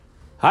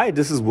Hi,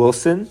 this is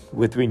Wilson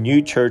with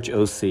Renewed Church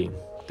OC.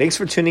 Thanks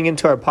for tuning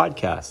into our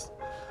podcast.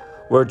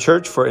 We're a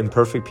church for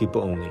imperfect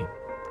people only.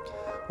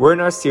 We're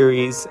in our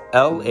series,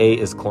 LA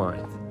is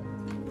Corinth.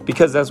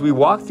 Because as we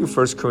walk through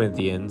 1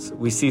 Corinthians,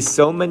 we see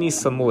so many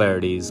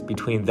similarities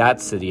between that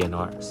city and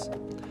ours.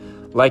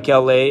 Like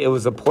LA, it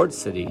was a port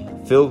city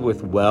filled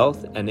with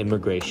wealth and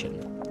immigration.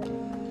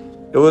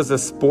 It was a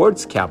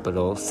sports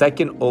capital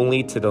second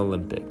only to the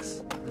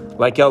Olympics.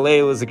 Like LA,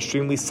 it was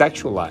extremely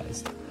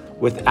sexualized,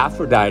 with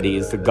Aphrodite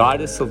as the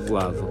goddess of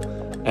love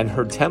and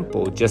her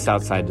temple just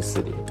outside the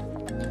city.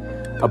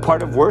 A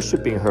part of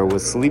worshiping her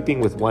was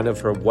sleeping with one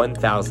of her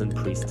 1,000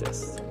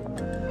 priestesses.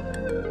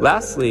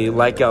 Lastly,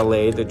 like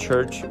LA, the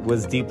church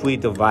was deeply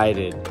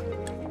divided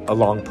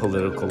along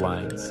political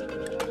lines.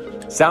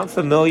 Sound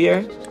familiar?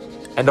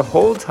 And the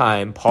whole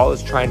time, Paul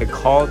is trying to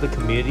call the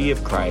community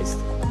of Christ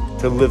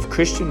to live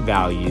Christian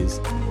values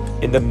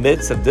in the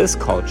midst of this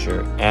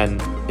culture,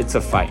 and it's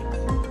a fight.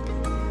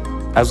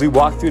 As we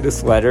walk through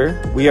this letter,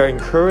 we are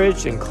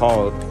encouraged and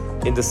called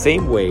in the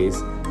same ways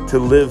to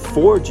live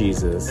for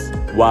Jesus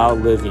while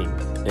living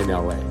in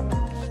LA.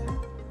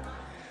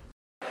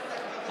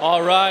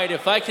 All right,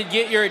 if I could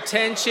get your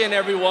attention,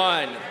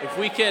 everyone, if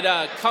we could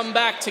come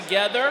back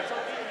together.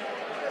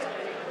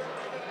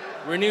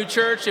 Renew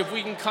Church, if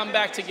we can come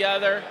back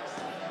together.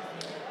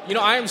 You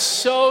know, I am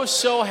so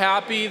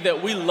happy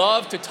that we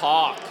love to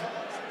talk.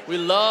 We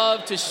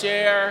love to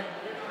share.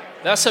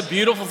 That's a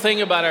beautiful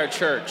thing about our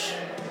church.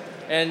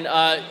 And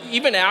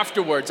even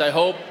afterwards, I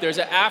hope there's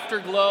an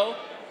afterglow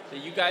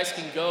that you guys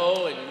can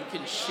go and you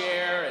can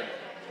share and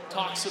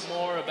talk some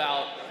more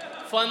about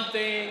fun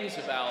things,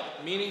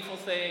 about meaningful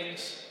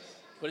things.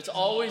 But it's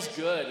always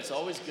good. It's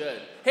always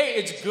good. Hey,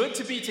 it's good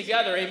to be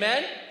together.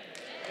 Amen?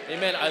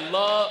 Amen.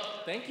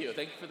 Thank you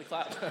for the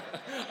clap.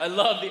 I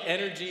love the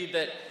energy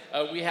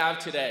that we have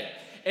today.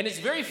 And it's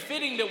very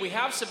fitting that we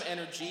have some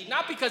energy,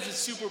 not because it's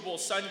Super Bowl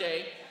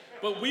Sunday,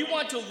 but we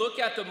want to look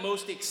at the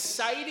most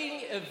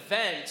exciting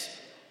event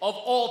of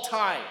all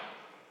time.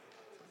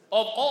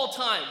 Of all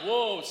time.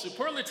 Whoa,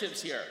 superlatives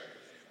here.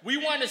 We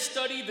want to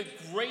study the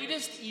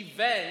greatest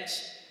event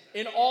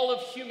in all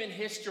of human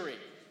history.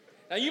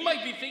 Now you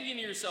might be thinking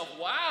to yourself,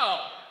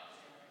 wow,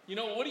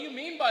 what do you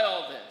mean by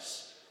all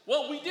this?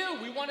 Well, we do.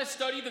 We want to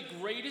study the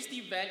greatest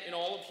event in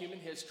all of human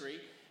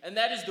history, and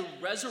that is the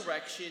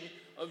resurrection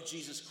of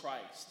Jesus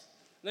Christ.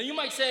 Now you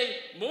might say,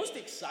 most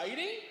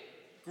exciting?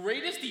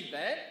 Greatest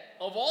event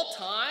of all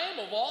time,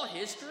 of all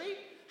history?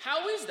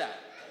 How is that?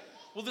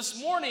 Well,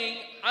 this morning,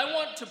 I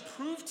want to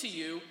prove to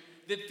you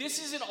that this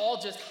isn't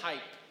all just hype,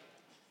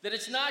 that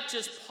it's not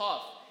just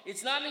puff,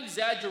 it's not an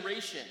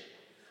exaggeration.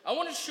 I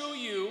want to show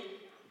you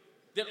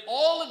that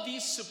all of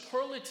these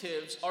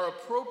superlatives are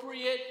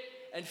appropriate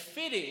and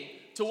fitting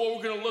to what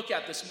we're going to look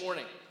at this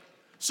morning.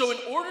 So in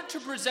order to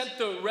present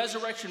the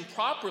resurrection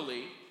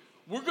properly,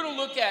 we're going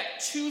to look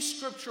at two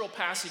scriptural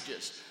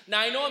passages.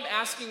 Now, I know I'm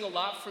asking a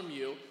lot from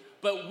you,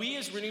 but we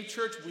as Renewed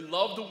Church, we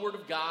love the Word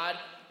of God,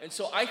 and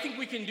so I think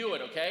we can do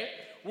it, okay?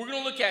 We're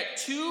going to look at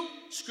two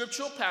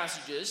scriptural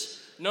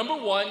passages. Number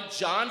one,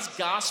 John's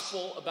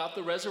gospel about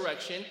the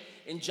resurrection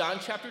in John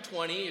chapter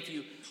 20. If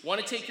you want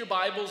to take your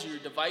Bibles or your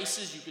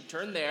devices, you can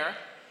turn there.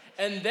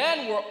 And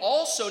then we're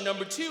also,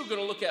 number two,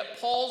 going to look at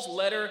Paul's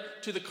letter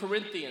to the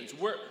Corinthians,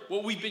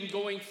 what we've been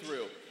going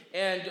through.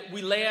 And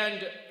we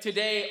land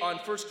today on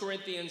 1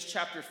 Corinthians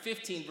chapter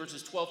 15,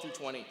 verses 12 through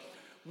 20.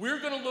 We're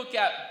going to look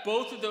at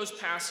both of those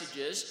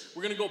passages.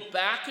 We're going to go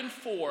back and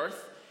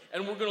forth,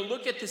 and we're going to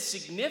look at the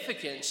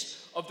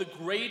significance of the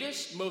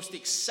greatest, most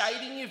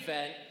exciting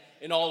event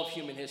in all of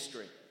human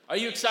history. Are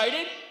you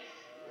excited?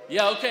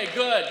 Yeah, okay,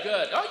 good.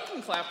 Oh, you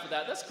can clap for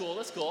that. That's cool.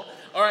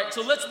 All right,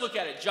 so let's look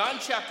at it. John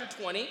chapter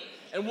 20,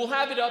 and we'll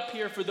have it up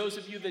here for those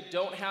of you that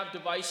don't have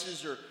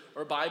devices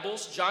or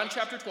Bibles. John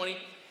chapter 20.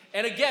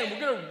 And again, we're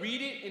going to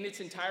read it in its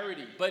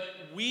entirety. But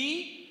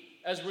we,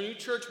 as Renewed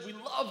Church, we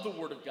love the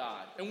Word of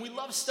God, and we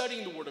love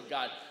studying the Word of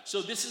God.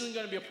 So this isn't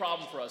going to be a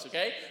problem for us,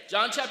 okay?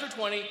 John chapter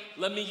 20,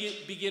 let me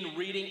begin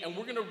reading, and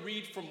we're going to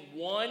read from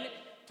 1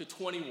 to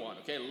 21,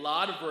 okay? A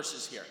lot of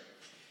verses here.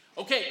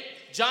 Okay,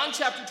 John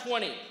chapter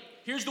 20.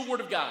 Here's the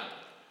Word of God.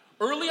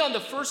 Early on the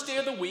first day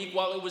of the week,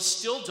 while it was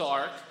still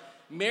dark,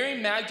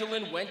 Mary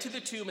Magdalene went to the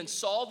tomb and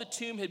saw the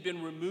tomb had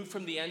been removed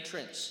from the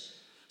entrance.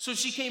 So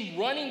she came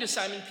running to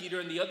Simon Peter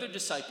and the other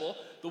disciple,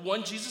 the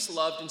one Jesus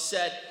loved, and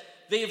said,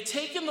 "They have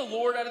taken the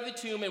Lord out of the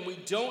tomb, and we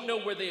don't know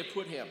where they have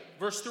put him."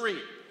 Verse 3.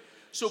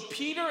 So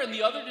Peter and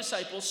the other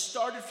disciple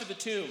started for the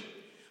tomb.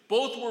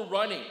 Both were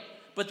running,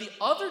 but the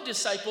other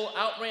disciple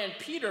outran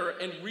Peter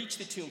and reached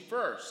the tomb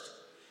first.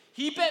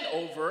 He bent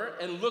over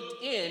and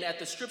looked in at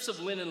the strips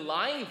of linen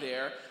lying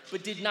there,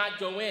 but did not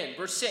go in.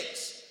 Verse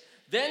 6.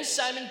 Then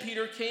Simon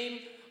Peter came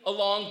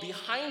along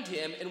behind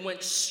him and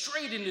went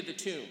straight into the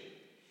tomb.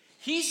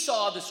 He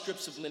saw the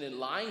strips of linen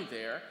lying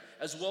there,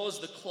 as well as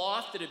the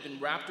cloth that had been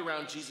wrapped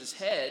around Jesus'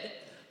 head.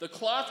 The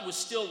cloth was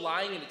still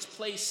lying in its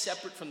place,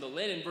 separate from the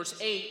linen. Verse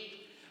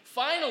 8.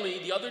 Finally,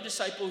 the other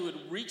disciple who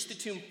had reached the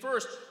tomb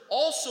first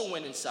also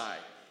went inside.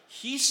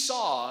 He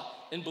saw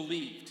and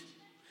believed.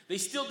 They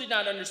still did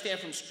not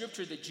understand from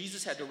Scripture that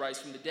Jesus had to rise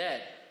from the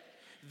dead.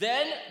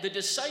 Then the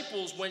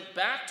disciples went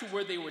back to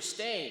where they were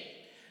staying.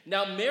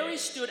 Now Mary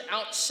stood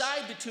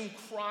outside the tomb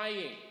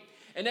crying.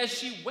 And as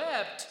she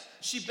wept,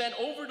 she bent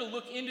over to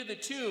look into the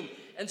tomb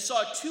and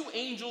saw two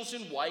angels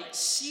in white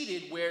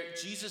seated where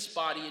Jesus'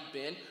 body had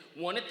been,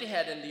 one at the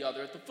head and the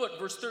other at the foot.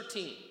 Verse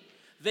 13.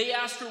 They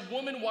asked her,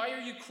 "Woman, why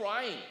are you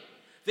crying?"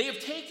 "They have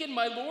taken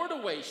my Lord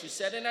away," she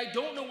said, "and I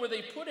don't know where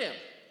they put him."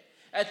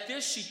 At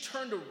this, she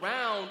turned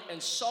around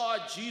and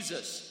saw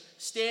Jesus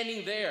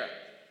standing there,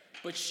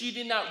 but she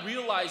did not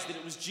realize that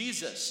it was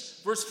Jesus.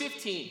 Verse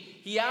 15,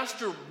 he asked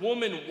her,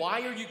 "Woman,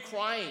 why are you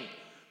crying?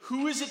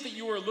 Who is it that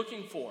you are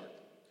looking for?"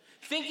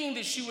 Thinking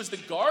that she was the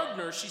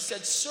gardener, she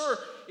said, "Sir,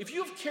 if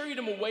you have carried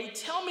him away,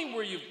 tell me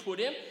where you've put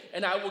him,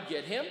 and I will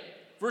get him."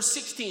 Verse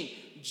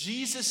 16,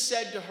 Jesus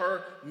said to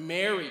her,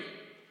 "Mary."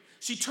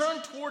 She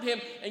turned toward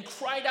him and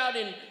cried out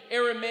in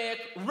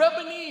Aramaic,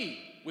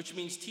 "Rabboni," which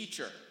means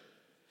teacher.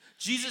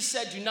 Jesus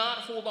said, "Do not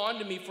hold on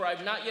to me, for I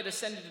have not yet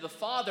ascended to the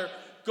Father.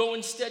 Go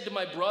instead to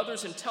my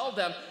brothers and tell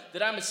them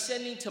that I'm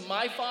ascending to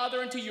my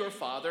Father and to your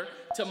Father,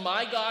 to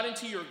my God and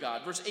to your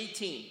God." Verse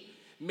 18,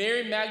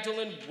 Mary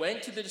Magdalene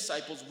went to the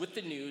disciples with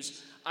the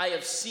news, "I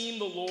have seen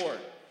the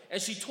Lord."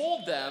 And she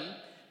told them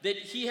that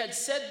he had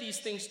said these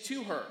things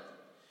to her.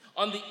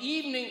 On the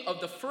evening of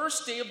the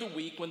first day of the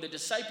week, when the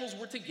disciples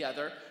were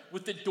together,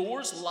 with the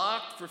doors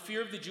locked for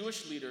fear of the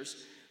Jewish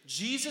leaders,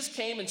 Jesus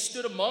came and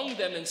stood among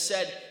them and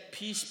said,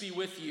 "Peace be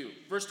with you."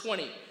 Verse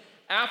 20,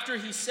 after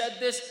he said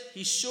this,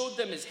 he showed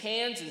them his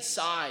hands and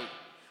side.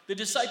 The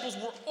disciples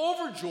were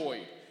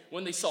overjoyed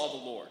when they saw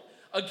the Lord.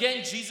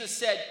 Again, Jesus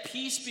said,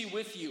 "Peace be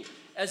with you.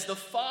 As the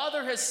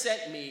Father has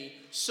sent me,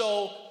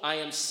 so I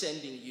am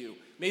sending you."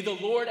 May the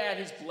Lord add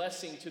his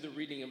blessing to the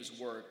reading of his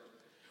word.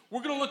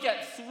 We're going to look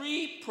at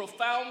three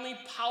profoundly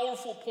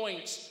powerful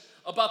points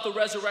about the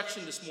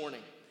resurrection this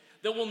morning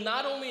that will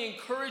not only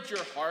encourage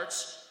your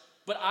hearts,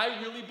 but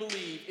I really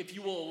believe, if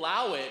you will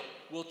allow it,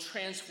 will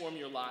transform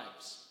your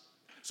lives.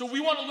 So we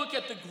want to look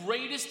at the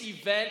greatest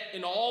event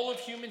in all of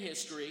human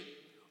history,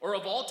 or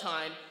of all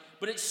time,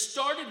 but it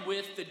started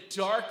with the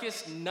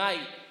darkest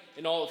night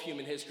in all of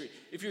human history.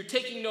 If you're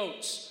taking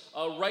notes,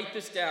 write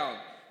this down.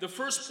 The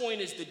first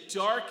point is the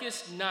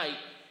darkest night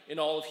in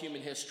all of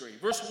human history.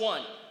 Verse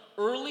 1,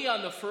 early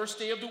on the first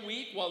day of the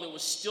week, while it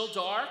was still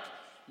dark,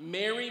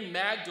 Mary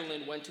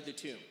Magdalene went to the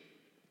tomb.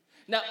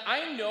 Now,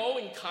 I know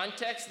in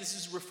context this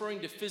is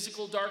referring to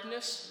physical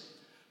darkness,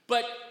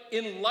 but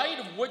in light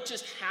of what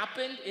just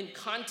happened in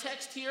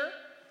context here,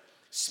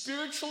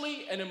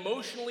 spiritually and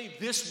emotionally,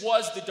 this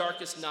was the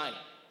darkest night.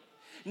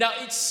 Now,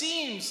 it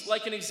seems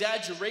like an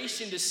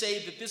exaggeration to say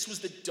that this was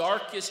the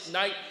darkest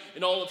night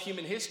in all of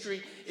human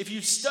history. If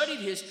you've studied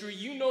history,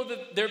 you know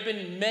that there have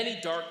been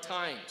many dark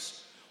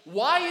times.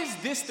 Why is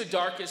this the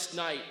darkest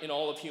night in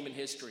all of human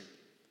history?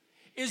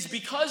 It's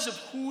because of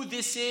who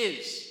this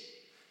is.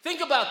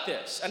 Think about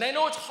this, and I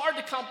know it's hard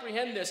to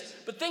comprehend this,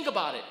 but think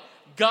about it.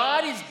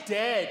 God is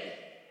dead.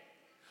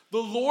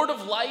 The Lord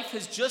of life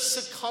has just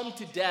succumbed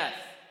to death.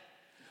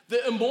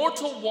 The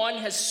immortal one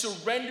has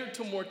surrendered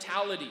to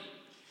mortality.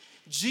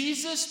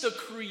 Jesus, the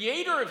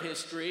creator of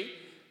history,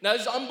 now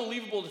it's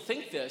unbelievable to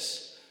think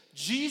this,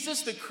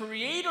 Jesus, the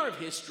creator of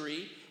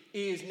history,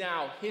 is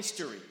now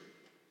history.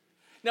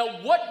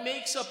 Now, what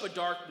makes up a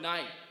dark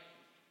night?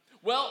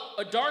 Well,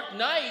 a dark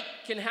night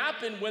can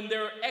happen when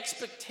there are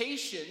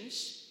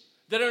expectations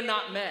that are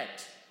not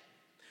met.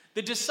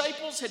 The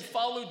disciples had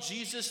followed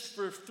Jesus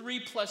for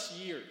 3+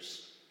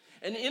 years.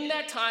 And in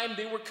that time,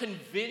 they were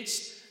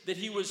convinced that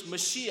he was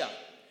Messiah,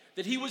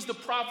 that he was the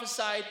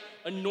prophesied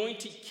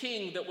anointed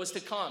king that was to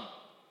come.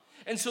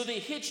 And so they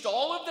hitched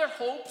all of their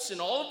hopes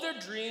and all of their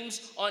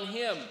dreams on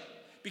him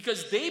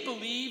because they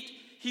believed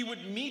he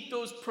would meet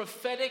those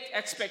prophetic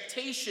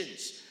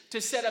expectations to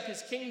set up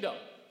his kingdom.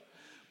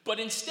 But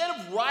instead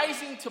of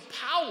rising to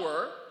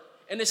power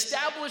and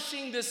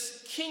establishing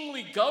this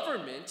kingly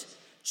government,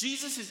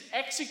 Jesus is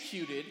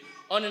executed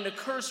on an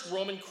accursed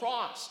Roman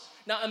cross.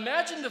 Now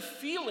imagine the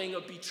feeling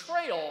of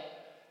betrayal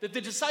that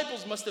the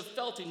disciples must have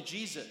felt in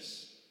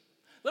Jesus.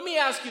 Let me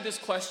ask you this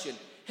question.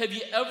 Have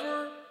you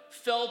ever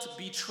felt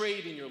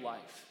betrayed in your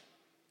life?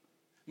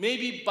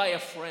 Maybe by a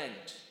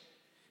friend.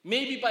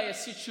 Maybe by a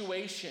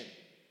situation.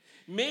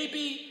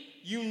 Maybe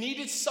you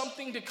needed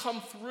something to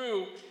come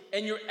through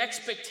and your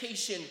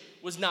expectation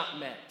was not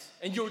met.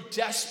 And you're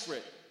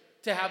desperate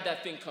to have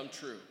that thing come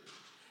true.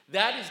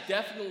 That is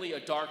definitely a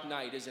dark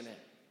night, isn't it?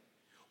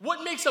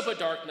 What makes up a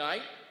dark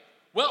night?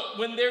 Well,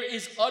 when there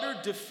is utter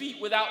defeat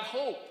without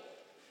hope.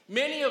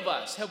 Many of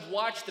us have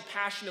watched The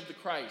Passion of the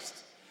Christ.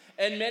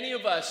 And many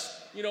of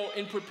us,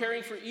 in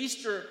preparing for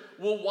Easter,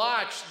 will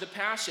watch The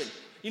Passion.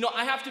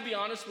 I have to be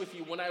honest with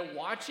you. When I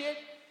watch it,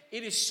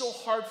 it is so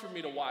hard for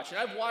me to watch. And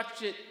I've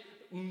watched it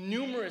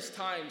numerous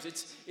times.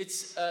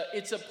 It's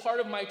a part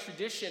of my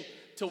tradition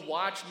to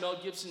watch Mel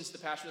Gibson's The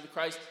Passion of the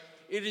Christ.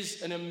 It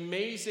is an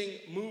amazing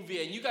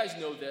movie, and you guys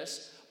know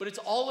this, but it's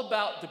all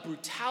about the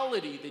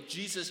brutality that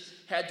Jesus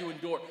had to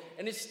endure.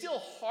 And it's still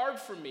hard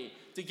for me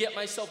to get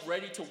myself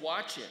ready to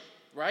watch it,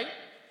 right?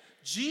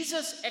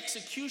 Jesus'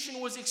 execution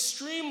was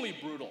extremely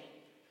brutal.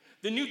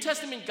 The New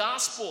Testament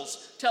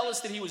Gospels tell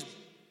us that he was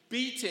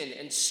beaten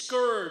and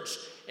scourged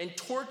and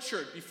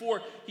tortured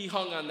before he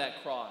hung on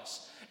that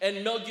cross.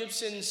 And Mel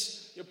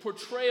Gibson's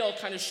portrayal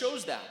kind of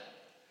shows that.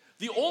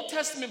 The Old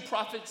Testament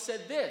prophets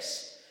said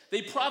this.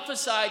 They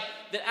prophesied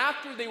that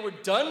after they were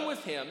done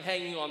with him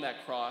hanging on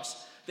that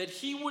cross, that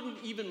he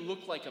wouldn't even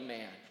look like a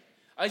man.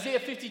 Isaiah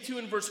 52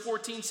 and verse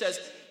 14 says,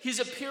 his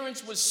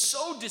appearance was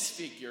so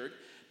disfigured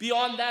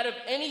beyond that of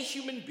any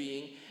human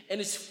being, and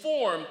his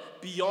form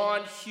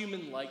beyond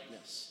human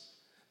likeness.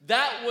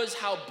 That was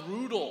how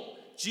brutal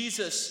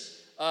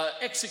Jesus'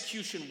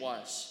 execution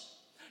was.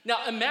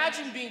 Now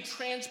imagine being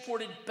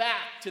transported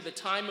back to the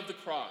time of the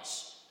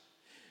cross.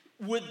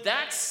 Would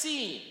that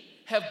scene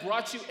have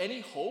brought you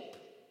any hope?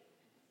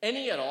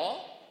 Any at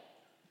all?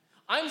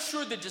 I'm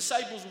sure the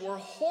disciples were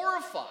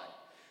horrified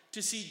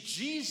to see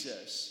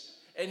Jesus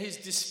and his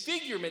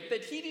disfigurement,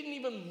 that he didn't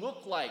even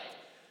look like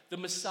the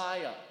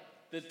Messiah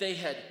that they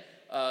had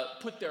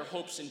put their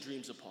hopes and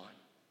dreams upon.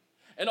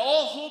 And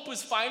all hope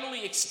was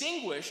finally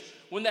extinguished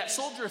when that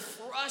soldier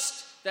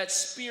thrust that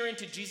spear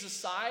into Jesus'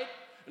 side,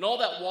 and all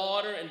that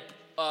water and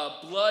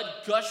blood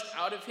gushed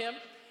out of him.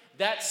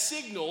 That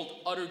signaled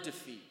utter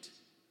defeat.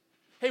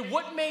 Hey,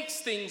 what makes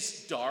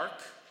things dark?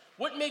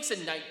 What makes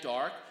a night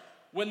dark?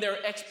 When there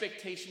are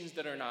expectations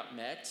that are not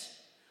met,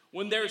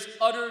 when there's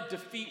utter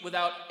defeat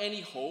without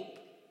any hope,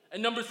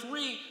 and number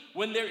 3,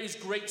 when there is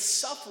great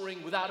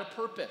suffering without a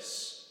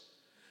purpose.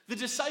 The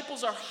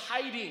disciples are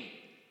hiding.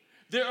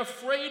 They're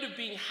afraid of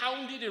being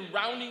hounded and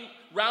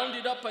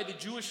rounded up by the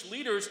Jewish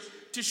leaders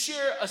to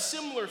share a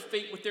similar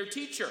fate with their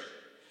teacher.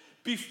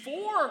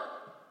 Before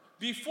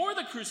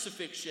the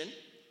crucifixion,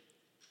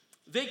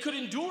 they could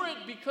endure it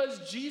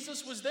because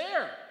Jesus was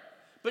there.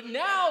 But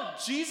now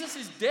Jesus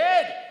is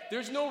dead.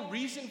 There's no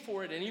reason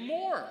for it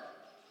anymore.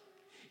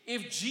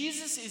 If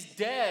Jesus is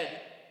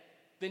dead,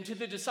 then to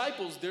the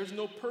disciples, there's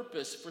no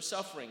purpose for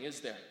suffering,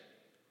 is there?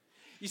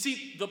 You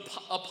see, the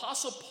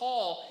Apostle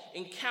Paul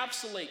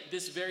encapsulates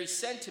this very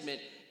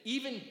sentiment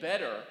even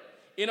better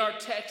in our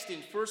text in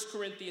 1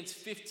 Corinthians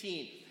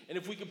 15. And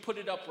if we could put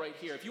it up right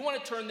here. If you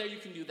want to turn there, you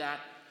can do that.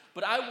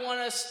 But I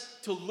want us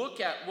to look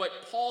at what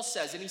Paul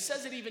says, and he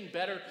says it even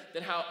better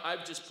than how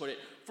I've just put it.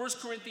 1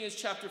 Corinthians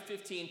chapter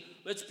 15,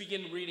 let's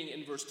begin reading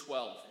in verse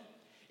 12.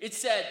 It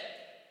said,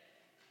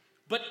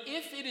 but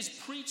if it is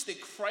preached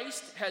that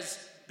Christ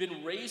has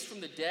been raised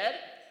from the dead,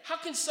 how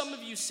can some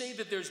of you say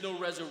that there's no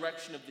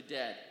resurrection of the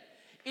dead?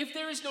 If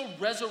there is no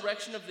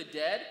resurrection of the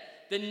dead,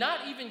 then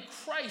not even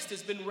Christ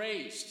has been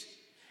raised.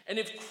 And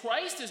if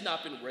Christ has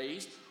not been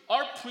raised,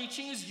 our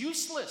preaching is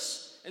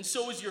useless, and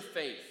so is your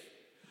faith.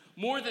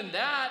 More than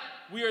that,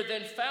 we are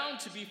then found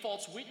to be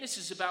false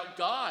witnesses about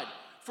God.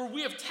 For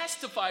we have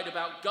testified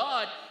about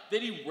God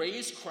that he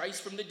raised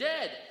Christ from the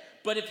dead.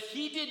 But if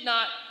he did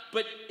not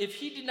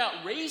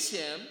raise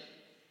him,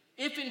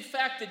 if in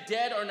fact the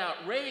dead are not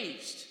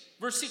raised,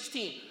 verse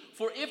 16,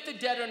 for if the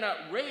dead are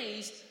not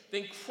raised,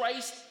 then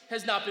Christ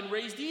has not been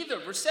raised either.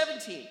 Verse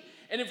 17,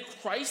 and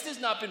if Christ has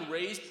not been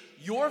raised,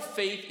 your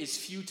faith is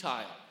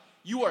futile.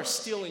 You are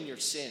still in your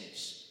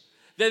sins.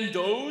 Then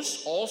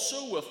those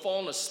also who have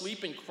fallen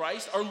asleep in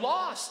Christ are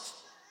lost.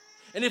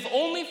 And if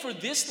only for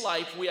this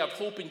life we have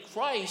hope in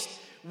Christ,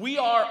 we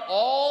are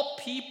all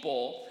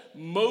people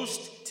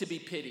most to be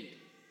pitied.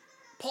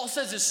 Paul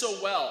says this so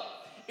well.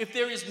 If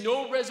there is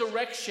no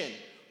resurrection,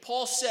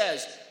 Paul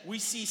says we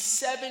see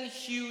 7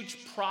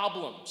 huge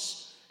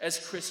problems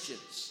as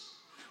Christians.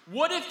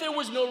 What if there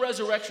was no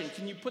resurrection?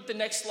 Can you put the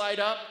next slide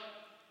up?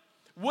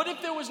 What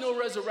if there was no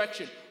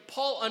resurrection?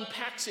 Paul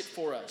unpacks it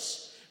for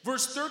us.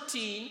 Verse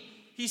 13,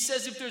 he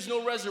says if there's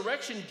no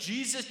resurrection,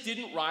 Jesus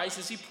didn't rise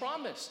as he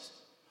promised.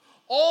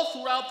 All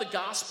throughout the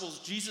Gospels,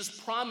 Jesus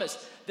promised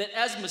that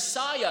as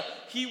Messiah,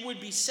 he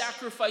would be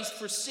sacrificed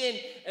for sin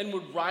and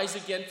would rise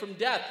again from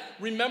death.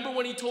 Remember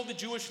when he told the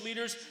Jewish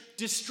leaders,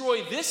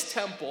 destroy this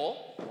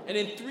temple, and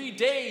in 3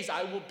 days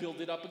I will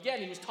build it up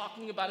again. He was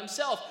talking about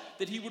himself,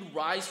 that he would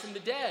rise from the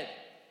dead.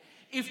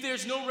 If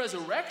there's no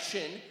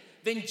resurrection,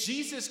 then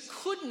Jesus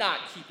could not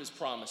keep his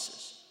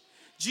promises.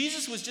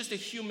 Jesus was just a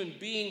human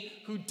being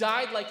who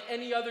died like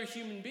any other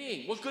human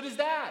being. What good is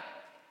that?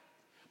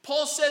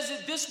 Paul says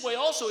it this way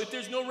also. If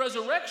there's no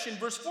resurrection,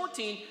 verse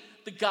 14,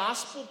 the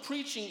gospel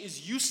preaching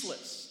is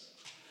useless.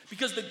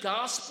 Because the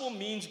gospel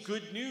means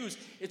good news.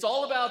 It's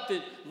all about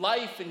the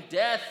life and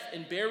death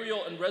and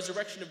burial and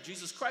resurrection of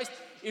Jesus Christ.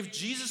 If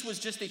Jesus was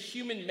just a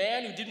human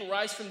man who didn't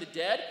rise from the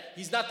dead,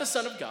 he's not the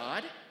Son of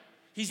God.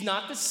 He's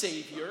not the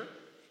Savior.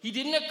 He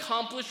didn't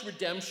accomplish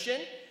redemption.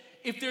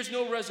 If there's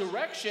no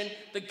resurrection,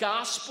 the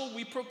gospel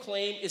we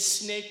proclaim is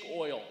snake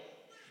oil.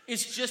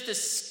 It's just a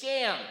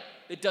scam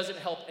that doesn't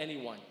help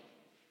anyone.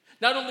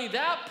 Not only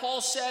that,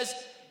 Paul says,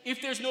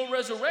 if there's no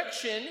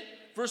resurrection,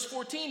 verse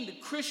 14, the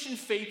Christian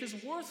faith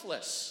is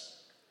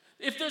worthless.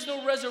 If there's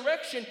no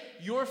resurrection,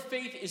 your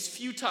faith is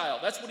futile.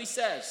 That's what he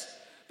says.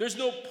 There's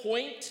no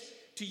point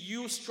to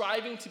you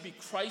striving to be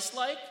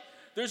Christ-like.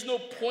 There's no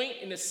point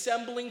in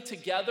assembling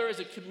together as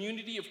a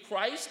community of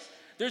Christ.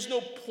 There's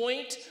no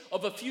point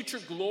of a future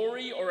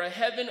glory or a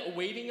heaven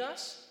awaiting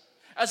us.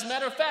 As a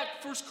matter of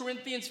fact, 1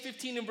 Corinthians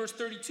 15 and verse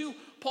 32,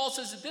 Paul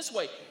says it this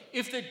way: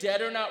 if the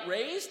dead are not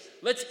raised,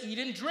 let's eat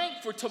and drink,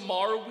 for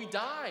tomorrow we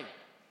die.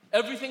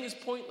 Everything is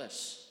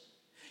pointless.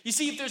 You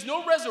see, if there's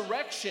no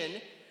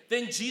resurrection,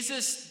 then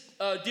Jesus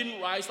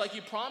didn't rise like he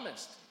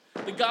promised.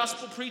 The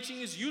gospel preaching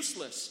is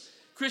useless.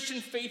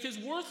 Christian faith is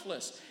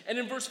worthless. And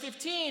in verse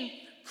 15,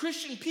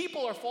 Christian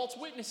people are false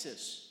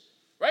witnesses,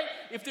 right?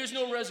 If there's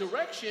no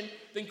resurrection,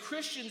 then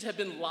Christians have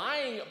been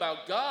lying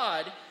about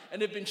God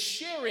and have been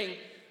sharing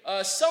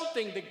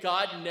something that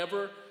God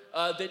never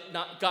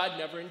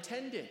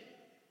intended.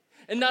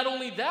 And not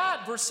only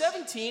that, verse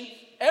 17,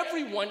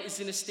 everyone is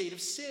in a state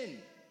of sin.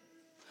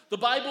 The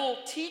Bible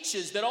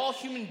teaches that all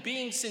human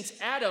beings since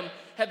Adam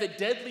have a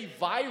deadly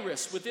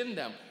virus within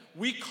them.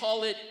 We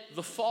call it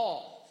the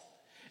fall.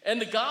 And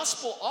the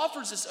gospel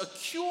offers us a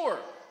cure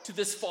to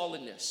this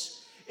fallenness.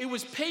 It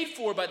was paid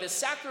for by the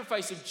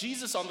sacrifice of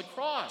Jesus on the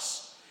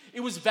cross. It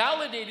was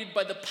validated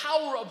by the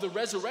power of the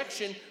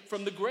resurrection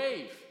from the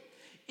grave.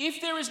 If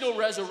there is no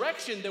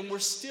resurrection, then we're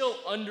still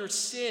under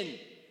sin.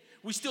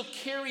 We still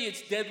carry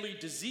its deadly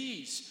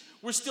disease.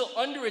 We're still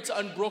under its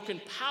unbroken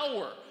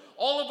power.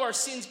 All of our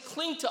sins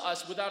cling to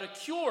us without a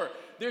cure.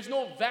 There's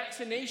no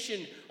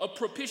vaccination of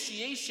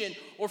propitiation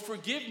or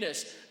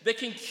forgiveness that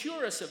can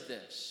cure us of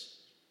this.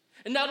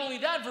 And not only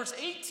that, verse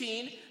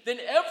 18, then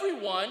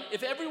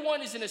if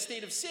everyone is in a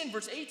state of sin,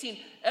 verse 18,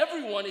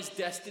 everyone is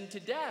destined to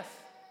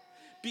death.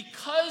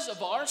 Because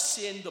of our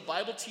sin, the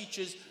Bible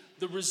teaches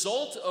the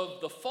result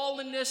of the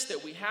fallenness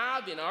that we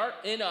have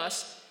in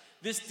us,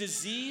 this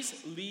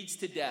disease leads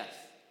to death.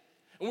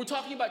 And we're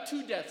talking about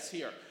two deaths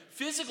here.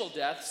 Physical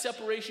death,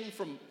 separation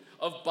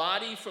of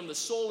body from the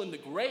soul in the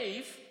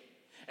grave,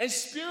 and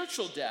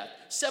spiritual death,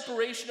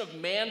 separation of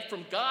man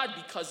from God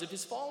because of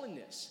his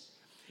fallenness.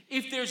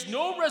 If there's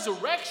no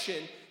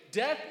resurrection,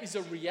 death is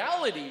a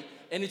reality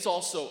and it's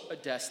also a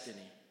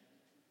destiny.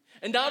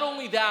 And not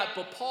only that,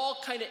 but Paul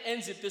kind of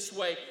ends it this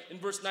way in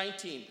verse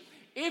 19.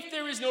 If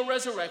there is no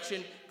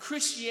resurrection,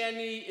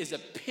 Christianity is a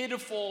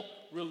pitiful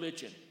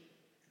religion.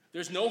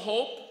 There's no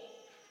hope,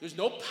 there's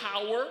no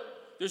power,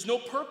 there's no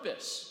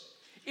purpose.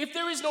 If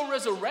there is no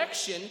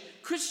resurrection,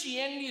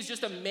 Christianity is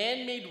just a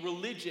man-made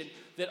religion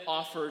that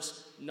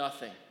offers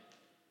nothing.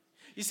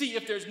 You see,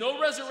 if there's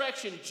no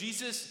resurrection,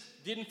 Jesus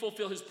didn't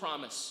fulfill his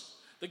promise.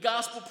 The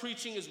gospel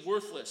preaching is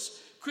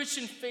worthless.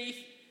 Christian faith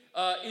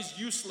is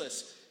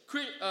useless.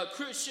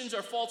 Christians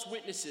are false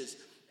witnesses.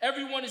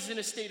 Everyone is in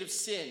a state of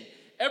sin.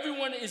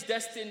 Everyone is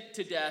destined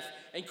to death,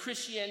 and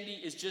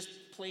Christianity is just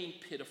plain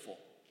pitiful.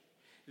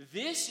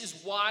 This is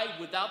why,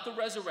 without the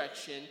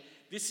resurrection,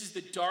 this is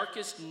the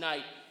darkest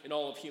night in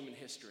all of human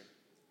history.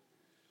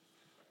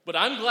 But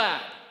I'm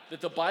glad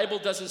that the Bible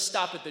doesn't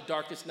stop at the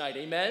darkest night.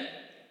 Amen?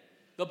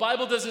 The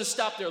Bible doesn't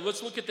stop there.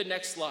 Let's look at the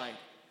next slide.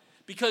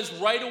 Because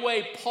right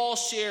away, Paul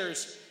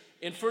shares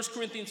in 1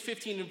 Corinthians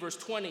 15 and verse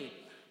 20,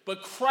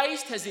 but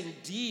Christ has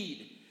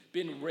indeed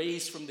been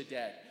raised from the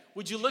dead.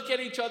 Would you look at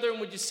each other and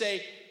would you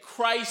say,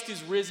 Christ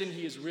is risen,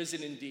 he is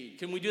risen indeed?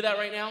 Can we do that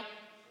right now?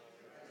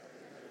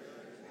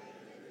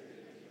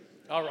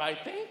 All right,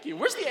 thank you.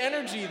 Where's the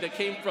energy that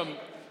came from,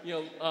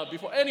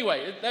 before?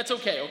 Anyway, that's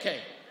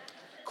okay.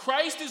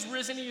 Christ is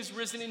risen, he is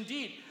risen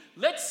indeed.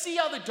 Let's see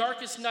how the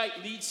darkest night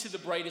leads to the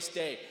brightest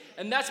day.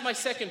 And that's my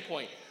second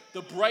point,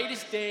 the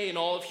brightest day in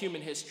all of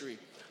human history.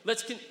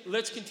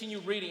 Let's continue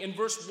reading. In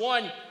verse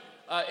 1,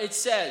 it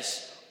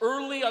says,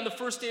 early on the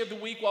first day of the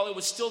week, while it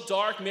was still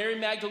dark, Mary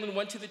Magdalene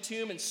went to the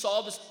tomb and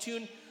saw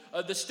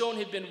the stone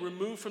had been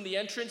removed from the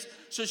entrance.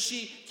 So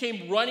she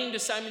came running to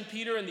Simon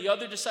Peter and the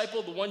other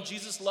disciple, the one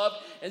Jesus loved,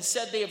 and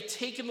said, they have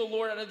taken the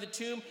Lord out of the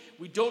tomb.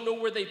 We don't know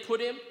where they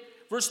put him.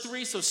 Verse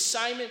 3,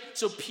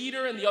 so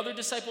Peter and the other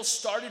disciple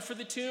started for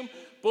the tomb.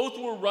 Both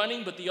were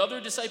running, but the other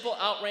disciple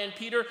outran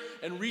Peter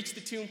and reached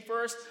the tomb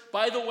first.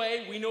 By the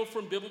way, we know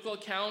from biblical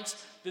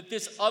accounts that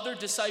this other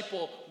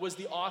disciple was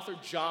the author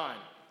John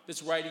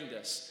that's writing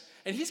this.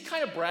 And he's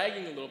kind of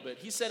bragging a little bit.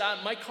 He said,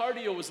 my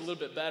cardio was a little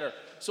bit better,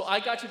 so I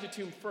got to the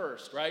tomb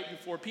first, right,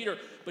 before Peter,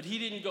 but he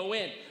didn't go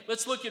in.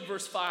 Let's look at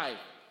verse 5.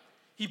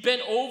 He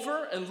bent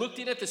over and looked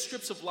in at the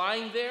strips of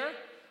lying there,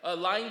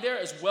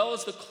 as well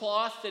as the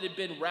cloth that had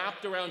been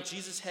wrapped around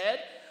Jesus' head.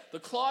 The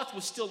cloth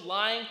was still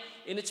lying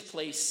in its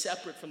place,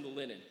 separate from the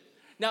linen.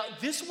 Now,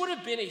 this would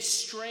have been a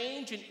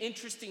strange and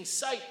interesting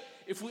sight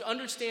if we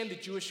understand the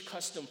Jewish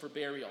custom for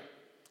burial.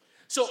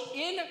 So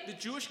in the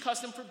Jewish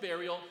custom for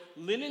burial,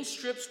 linen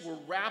strips were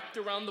wrapped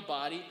around the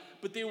body,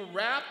 but they were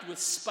wrapped with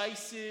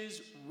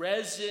spices,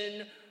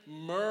 resin,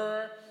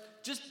 myrrh,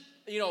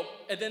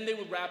 and then they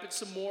would wrap it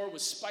some more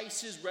with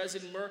spices,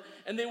 resin, myrrh,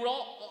 and they would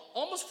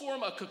almost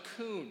form a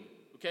cocoon,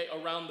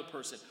 around the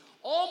person.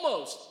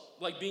 Almost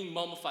like being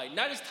mummified.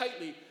 Not as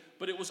tightly,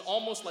 but it was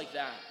almost like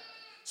that.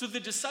 So the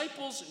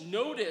disciples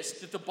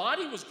noticed that the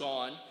body was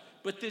gone,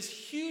 but this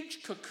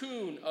huge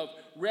cocoon of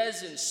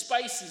resin,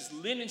 spices,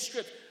 linen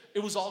strips,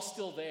 it was all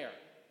still there.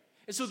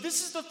 And so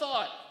this is the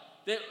thought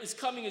that is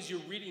coming as you're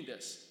reading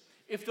this.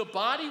 If the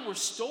body were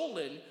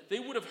stolen, they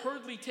would have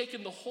hurriedly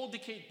taken the whole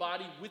decayed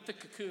body with the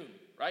cocoon,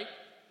 right?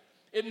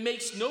 It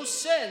makes no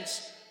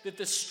sense that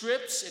the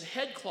strips and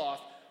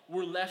headcloth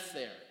were left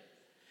there.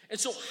 And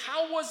so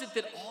how was it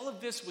that all of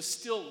this was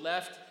still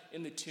left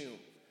in the tomb?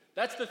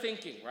 That's the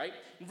thinking, right?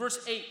 In verse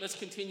 8, let's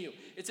continue.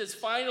 It says,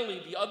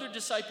 finally, the other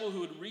disciple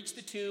who had reached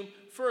the tomb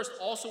first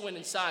also went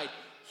inside.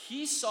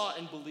 He saw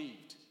and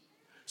believed.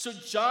 So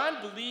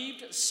John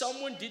believed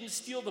someone didn't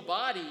steal the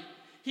body.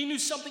 He knew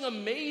something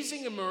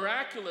amazing and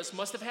miraculous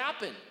must have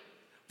happened.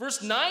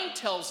 Verse 9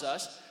 tells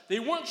us they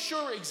weren't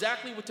sure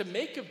exactly what to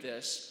make of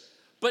this,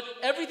 but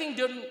everything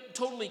didn't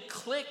totally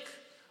click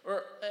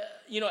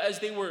as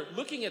they were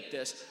looking at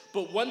this.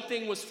 But one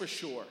thing was for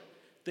sure.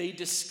 They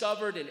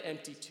discovered an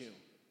empty tomb.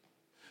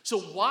 So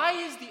why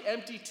is the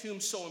empty tomb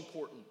so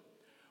important?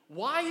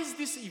 Why is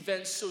this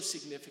event so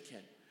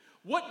significant?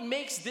 What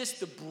makes this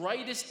the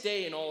brightest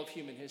day in all of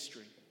human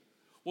history?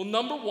 Well,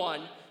 number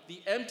one,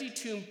 the empty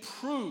tomb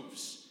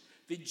proves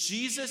that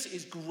Jesus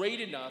is great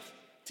enough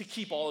to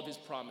keep all of his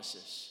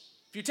promises.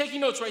 If you're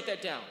taking notes, write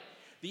that down.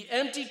 The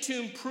empty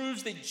tomb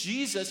proves that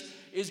Jesus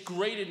is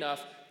great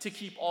enough to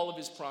keep all of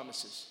his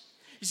promises.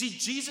 You see,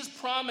 Jesus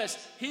promised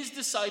his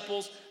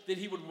disciples that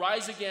he would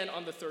rise again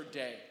on the third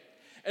day.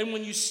 And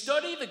when you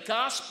study the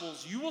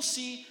Gospels, you will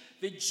see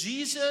that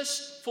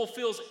Jesus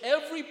fulfills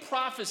every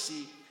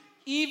prophecy,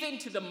 even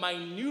to the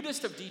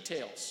minutest of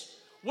details.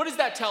 What does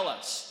that tell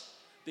us?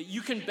 That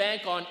you can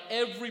bank on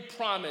every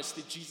promise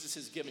that Jesus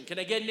has given. Can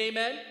I get an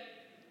amen?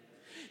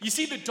 You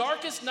see, the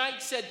darkest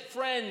night said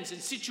friends and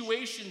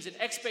situations and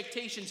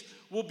expectations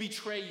will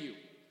betray you.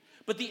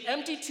 But the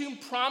empty tomb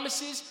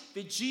promises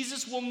that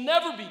Jesus will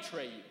never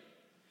betray you.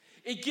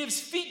 It gives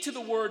feet to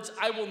the words,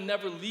 I will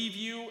never leave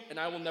you and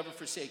I will never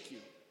forsake you.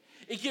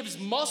 It gives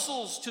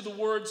muscles to the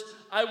words,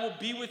 I will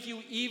be with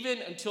you even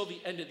until the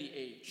end of the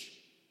age.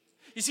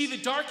 You see, the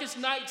darkest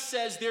night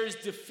says there is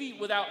defeat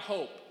without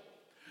hope.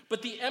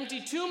 But the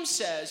empty tomb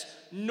says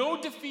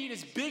no defeat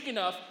is big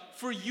enough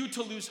for you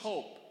to lose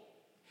hope.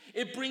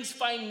 It brings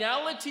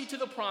finality to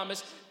the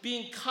promise,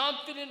 being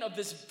confident of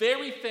this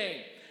very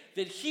thing,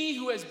 that he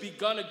who has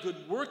begun a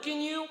good work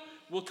in you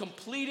will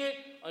complete it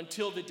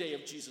until the day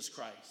of Jesus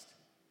Christ.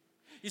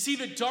 You see,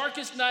 the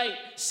darkest night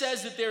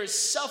says that there is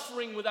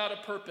suffering without a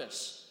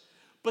purpose.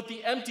 But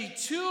the empty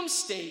tomb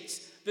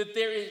states that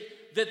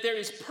there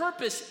is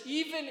purpose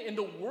even in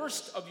the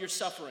worst of your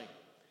suffering.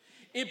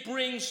 It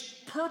brings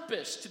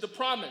purpose to the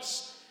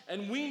promise.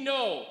 And we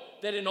know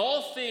that in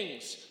all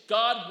things,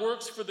 God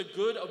works for the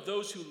good of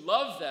those who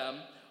love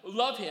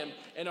him,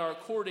 and are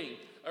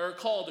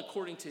called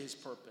according to his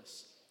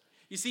purpose.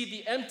 You see,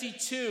 the empty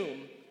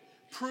tomb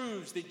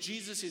proves that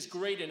Jesus is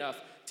great enough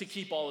to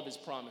keep all of his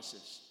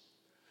promises.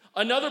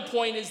 Another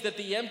point is that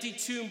the empty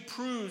tomb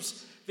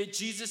proves that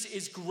Jesus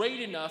is great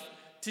enough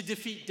to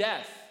defeat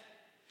death.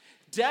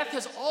 Death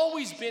has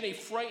always been a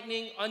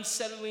frightening,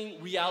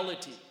 unsettling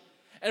reality.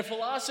 And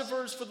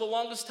philosophers for the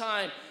longest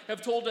time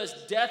have told us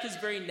death is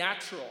very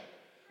natural.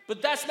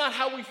 But that's not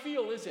how we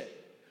feel, is it?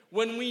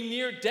 When we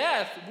near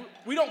death,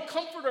 we don't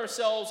comfort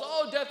ourselves,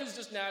 oh, death is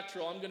just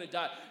natural, I'm going to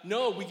die.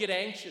 No, we get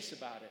anxious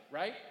about it,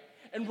 right?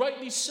 And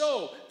rightly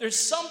so. There's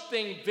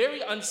something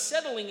very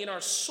unsettling in our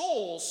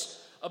souls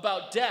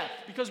about death,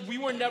 because we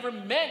were never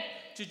meant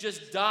to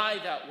just die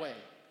that way.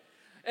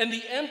 And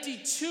the empty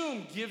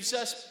tomb gives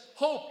us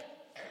hope.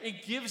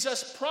 It gives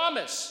us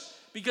promise,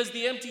 because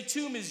the empty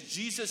tomb is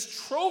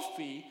Jesus'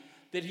 trophy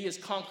that he has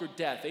conquered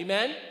death.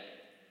 Amen?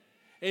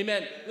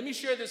 Amen. Let me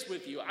share this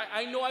with you.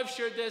 I know I've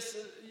shared this.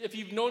 If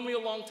you've known me a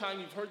long time,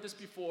 you've heard this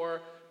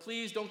before.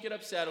 Please don't get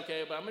upset,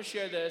 okay? But I'm going to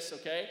share this,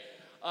 okay?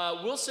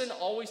 Wilson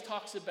always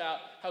talks about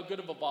how good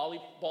of a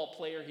volleyball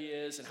player he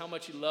is and how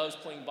much he loves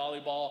playing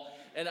volleyball.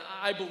 And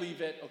I believe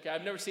it, okay?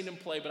 I've never seen him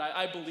play, but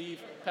I believe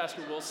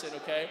Pastor Wilson,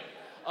 okay?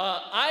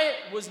 I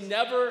was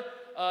never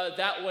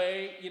that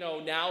way,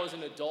 now as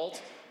an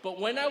adult. But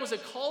when I was a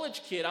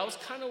college kid, I was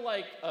kind of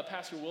like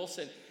Pastor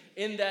Wilson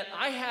in that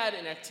I had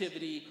an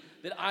activity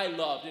that I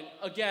loved. And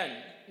again,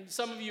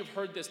 some of you have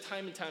heard this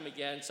time and time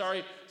again.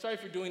 Sorry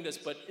for doing this,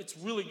 but it's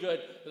really good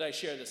that I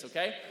share this,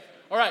 okay?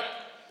 All right,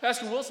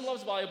 Pastor Wilson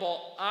loves volleyball.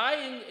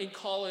 In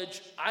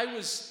college, I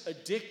was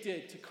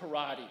addicted to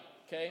karate,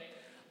 okay?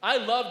 I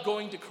love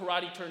going to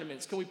karate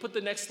tournaments. Can we put the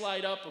next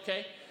slide up,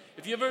 okay?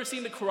 If you've ever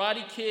seen The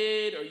Karate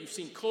Kid or you've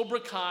seen Cobra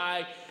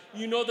Kai,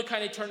 you know the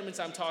kind of tournaments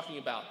I'm talking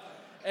about.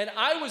 And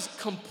I was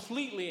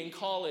completely, in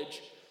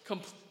college,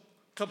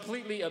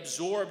 completely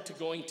absorbed to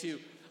going to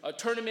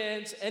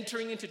tournaments,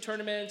 entering into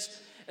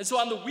tournaments. And so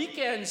on the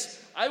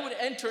weekends, I would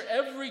enter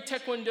every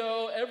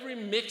taekwondo, every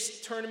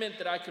mixed tournament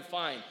that I could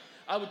find.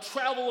 I would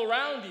travel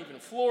around even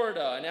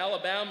Florida and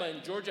Alabama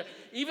and Georgia,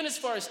 even as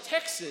far as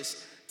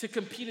Texas, to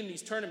compete in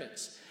these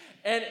tournaments.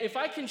 And if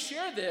I can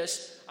share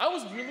this, I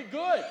was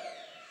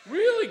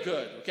really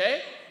good,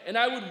 okay? And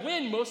I would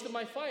win most of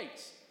my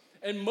fights.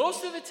 And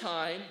most of the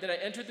time that I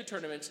entered the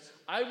tournaments,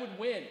 I would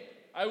win.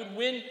 I would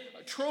win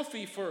a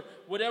trophy for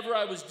whatever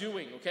I was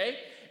doing, okay?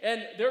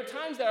 And there are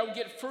times that I would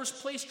get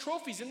first place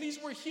trophies, and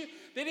these were huge.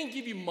 They didn't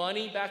give you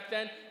money back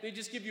then. They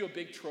just give you a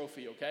big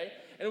trophy, okay?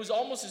 And it was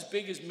almost as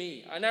big as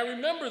me. And I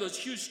remember those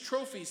huge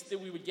trophies that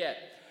we would get.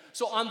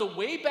 So on the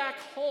way back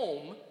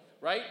home,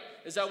 right,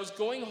 as I was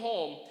going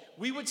home,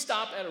 we would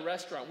stop at a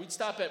restaurant. We'd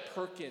stop at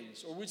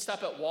Perkins, or we'd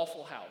stop at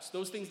Waffle House.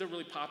 Those things that are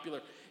really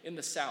popular in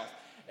the South.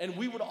 And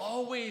we would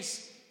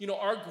always,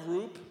 our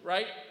group,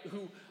 right,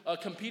 who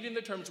compete in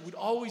the tournaments, would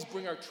always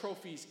bring our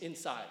trophies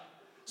inside.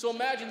 So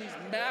imagine these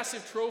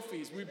massive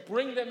trophies. We'd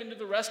bring them into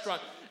the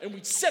restaurant, and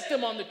we'd set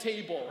them on the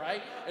table,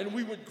 right? And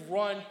we would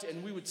grunt,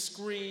 and we would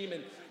scream.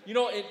 And, in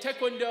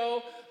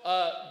Taekwondo,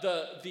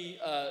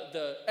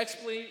 the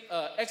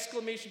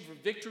exclamation for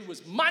victory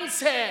was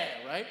manse,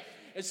 right?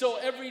 And so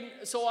every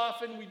so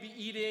often we'd be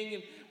eating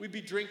and we'd be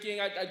drinking.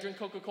 I drink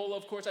Coca-Cola,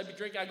 of course. I'd be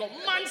drinking. I'd go,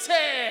 manse,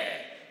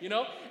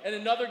 And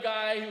another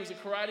guy who was a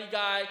karate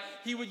guy,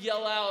 he would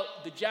yell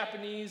out the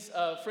Japanese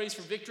phrase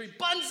for victory,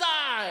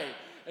 banzai.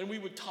 And we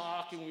would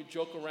talk and we'd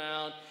joke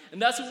around.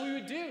 And that's what we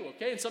would do,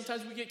 okay? And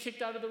sometimes we'd get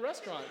kicked out of the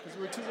restaurant because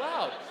we were too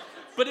loud.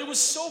 But it was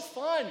so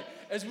fun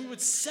as we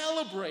would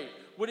celebrate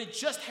what had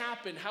just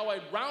happened, how I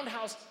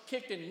roundhouse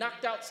kicked and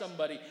knocked out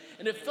somebody.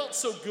 And it felt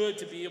so good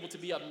to be able to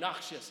be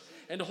obnoxious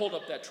and to hold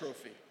up that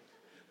trophy.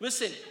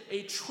 Listen,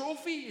 a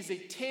trophy is a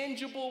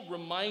tangible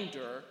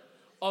reminder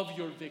of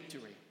your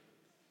victory.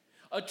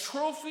 A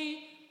trophy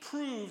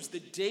proves the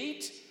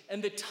date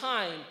and the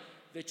time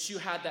that you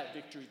had that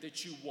victory,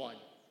 that you won.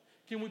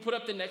 Can we put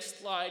up the next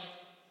slide?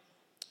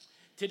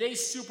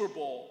 Today's Super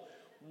Bowl,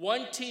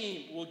 one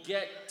team will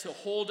get to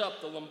hold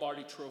up the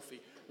Lombardi Trophy.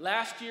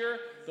 Last year,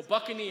 the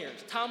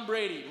Buccaneers, Tom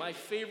Brady, my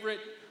favorite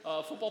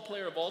football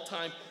player of all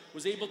time,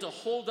 was able to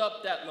hold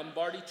up that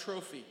Lombardi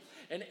Trophy.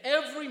 And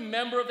every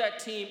member of that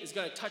team is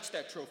going to touch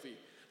that trophy.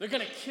 They're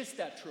going to kiss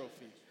that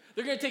trophy.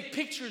 They're going to take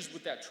pictures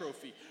with that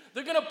trophy.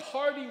 They're going to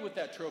party with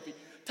that trophy.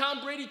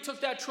 Tom Brady took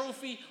that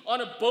trophy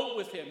on a boat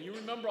with him. You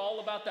remember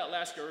all about that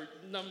last year.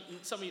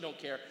 Some of you don't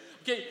care.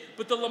 Okay,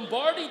 but the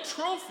Lombardi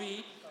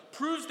Trophy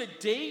proves the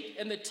date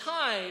and the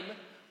time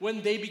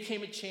when they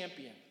became a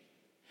champion.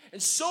 And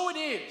so it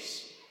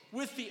is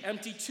with the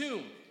empty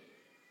tomb.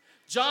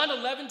 John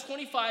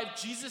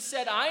 11:25, Jesus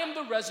said, I am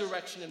the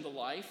resurrection and the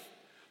life.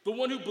 The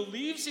one who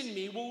believes in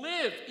me will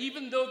live,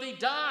 even though they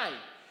die.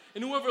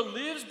 And whoever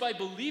lives by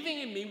believing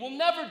in me will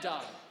never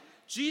die.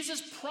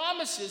 Jesus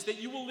promises that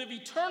you will live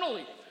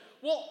eternally.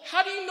 Well,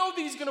 how do you know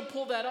that he's going to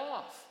pull that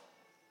off?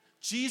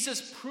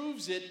 Jesus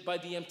proves it by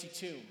the empty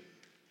tomb.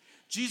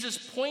 Jesus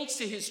points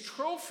to his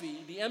trophy,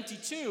 the empty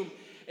tomb,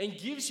 and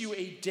gives you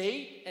a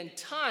date and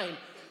time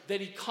that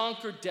he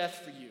conquered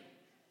death for you.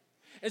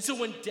 And so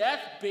when death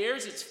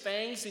bears its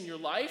fangs in your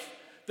life,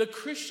 the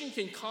Christian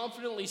can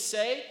confidently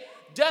say,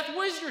 death,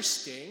 where's your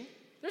sting?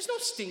 There's no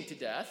sting to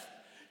death.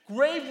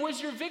 Grave,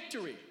 where's your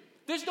victory?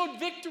 There's no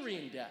victory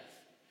in death.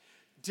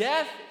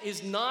 Death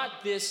is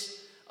not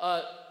this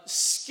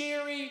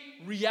scary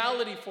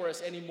reality for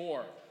us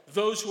anymore,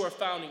 those who are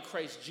found in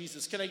Christ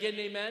Jesus. Can I get an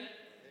amen?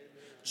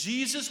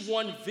 Jesus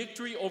won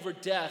victory over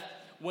death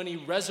when he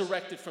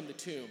resurrected from the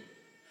tomb.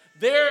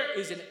 There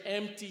is an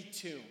empty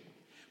tomb.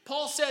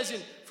 Paul says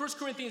in 1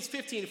 Corinthians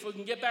 15, if we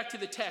can get back to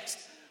the text,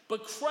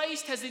 but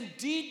Christ has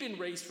indeed been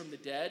raised from the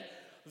dead,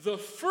 the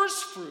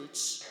first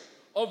fruits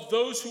of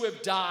those who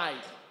have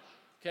died.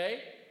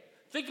 Okay?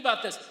 Think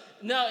about this.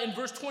 Now in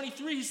verse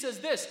 23 he says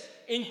this,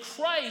 in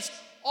Christ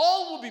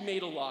all will be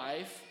made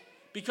alive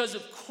because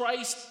of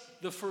Christ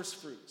the first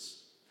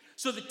fruits.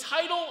 So the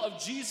title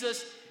of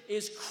Jesus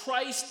is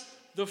Christ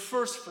the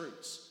first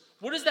fruits.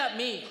 What does that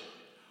mean?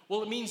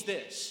 Well, it means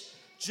this.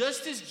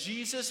 Just as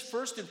Jesus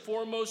first and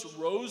foremost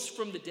rose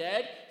from the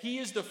dead, he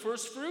is the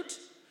first fruit,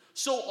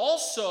 so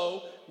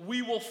also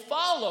we will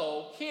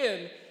follow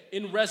him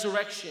in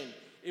resurrection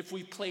if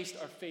we placed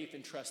our faith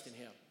and trust in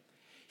him.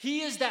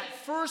 He is that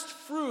first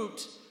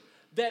fruit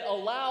that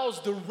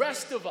allows the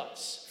rest of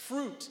us,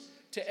 fruit,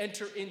 to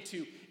enter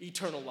into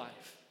eternal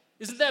life.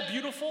 Isn't that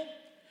beautiful?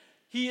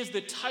 He is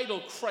the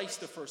title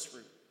Christ the first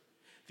fruit.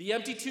 The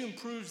empty tomb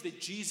proves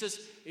that Jesus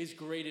is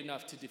great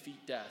enough to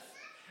defeat death.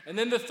 And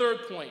then the third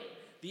point,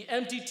 the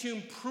empty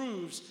tomb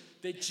proves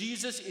that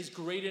Jesus is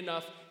great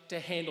enough to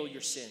handle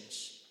your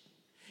sins.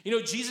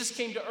 Jesus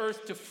came to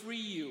earth to free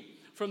you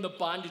from the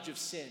bondage of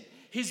sin.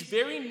 His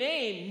very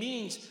name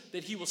means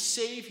that he will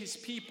save his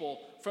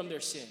people from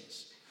their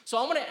sins. So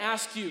I want to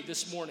ask you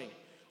this morning,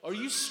 are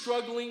you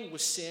struggling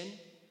with sin?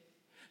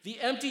 The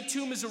empty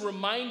tomb is a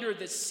reminder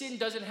that sin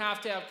doesn't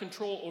have to have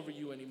control over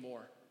you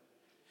anymore.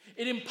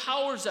 It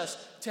empowers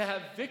us to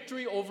have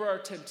victory over our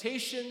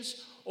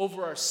temptations,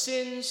 over our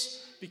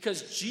sins,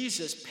 because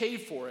Jesus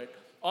paid for it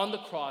on the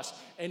cross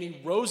and he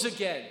rose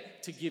again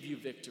to give you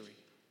victory.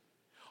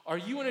 Are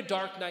you in a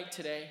dark night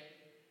today?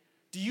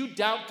 Do you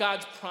doubt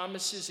God's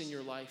promises in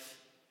your life?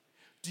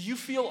 Do you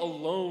feel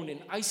alone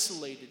and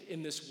isolated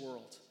in this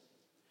world?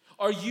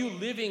 Are you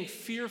living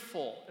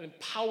fearful and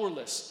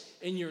powerless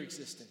in your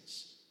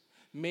existence?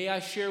 May I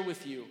share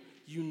with you,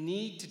 you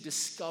need to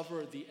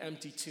discover the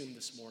empty tomb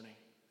this morning.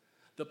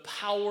 The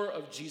power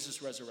of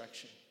Jesus'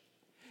 resurrection.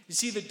 You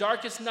see, the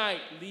darkest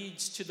night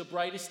leads to the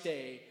brightest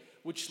day,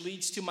 which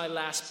leads to my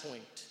last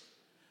point.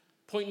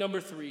 Point number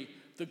 3,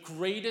 the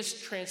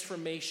greatest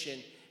transformation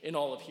in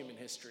all of human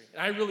history.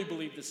 And I really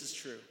believe this is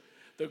true.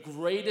 The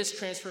greatest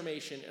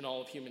transformation in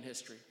all of human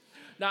history.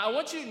 Now, I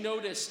want you to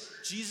notice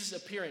Jesus'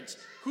 appearance,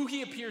 who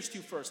he appears to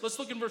first. Let's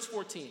look in verse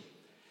 14.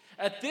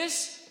 At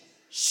this,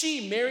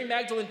 she, Mary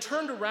Magdalene,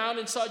 turned around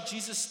and saw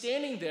Jesus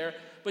standing there,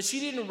 but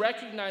she didn't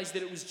recognize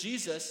that it was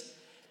Jesus.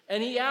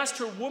 And he asked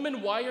her,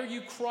 "Woman, why are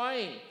you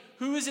crying?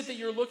 Who is it that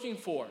you're looking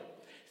for?"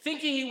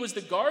 Thinking he was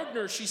the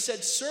gardener, she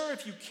said, "Sir,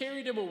 if you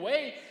carried him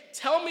away,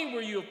 tell me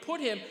where you have put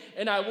him,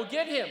 and I will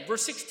get him."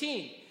 Verse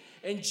 16,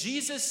 and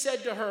Jesus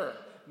said to her,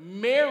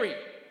 "Mary."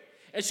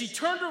 And she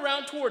turned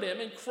around toward him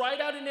and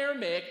cried out in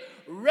Aramaic,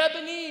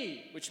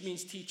 "Rabboni," which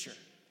means teacher.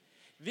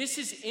 This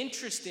is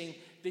interesting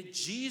that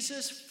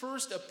Jesus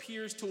first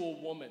appears to a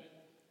woman.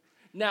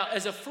 Now,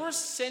 as a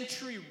first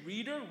century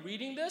reader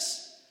reading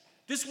this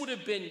would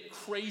have been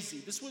crazy.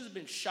 This would have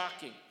been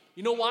shocking.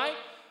 You know why?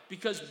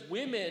 Because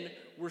women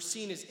were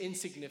seen as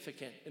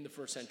insignificant in the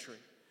first century.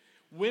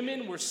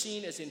 Women were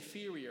seen as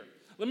inferior.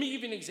 Let me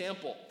give you an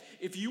example.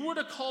 If you were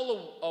to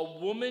call a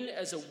woman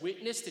as a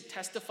witness to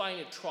testify in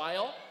a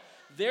trial,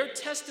 their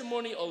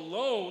testimony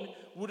alone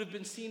would have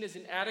been seen as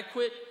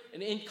inadequate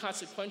and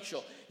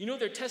inconsequential. You know,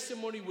 their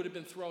testimony would have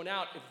been thrown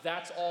out if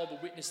that's all the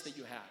witness that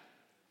you had.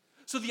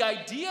 So the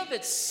idea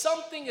that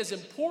something as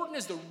important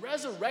as the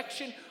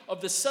resurrection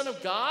of the Son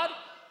of God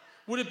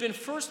would have been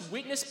first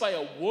witnessed by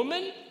a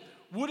woman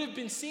would have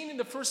been seen in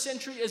the first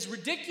century as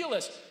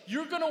ridiculous.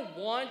 You're going to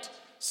want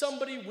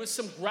somebody with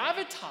some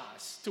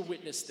gravitas to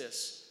witness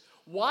this.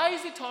 Why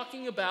is it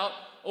talking about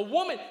a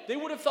woman? They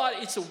would have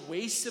thought it's a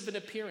waste of an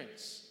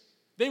appearance.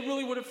 They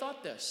really would have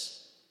thought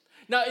this.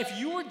 Now, if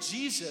you were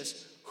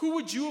Jesus, who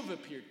would you have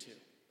appeared to?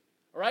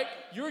 All right?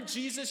 You're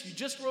Jesus, you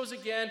just rose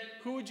again.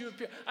 Who would you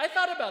appear? I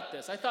thought about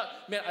this. I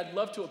thought, man, I'd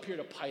love to appear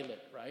to Pilate,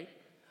 right?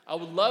 I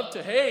would love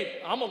to,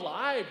 hey, I'm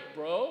alive,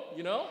 bro,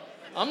 you know?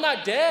 I'm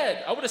not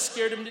dead. I would have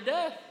scared him to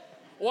death.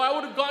 Or I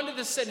would have gone to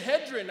the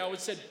Sanhedrin. I would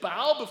have said,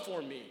 bow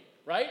before me,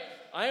 right?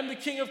 I am the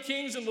King of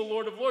Kings and the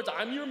Lord of Lords.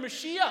 I'm your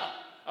Mashiach.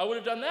 I would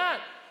have done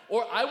that.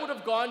 Or I would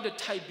have gone to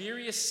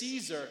Tiberius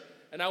Caesar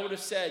and I would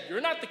have said,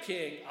 you're not the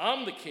king,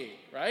 I'm the king,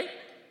 right?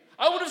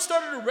 I would have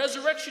started a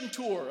resurrection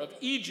tour of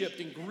Egypt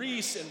and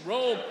Greece and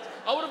Rome.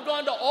 I would have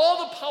gone to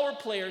all the power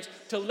players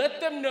to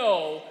let them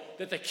know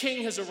that the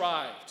king has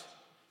arrived.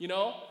 You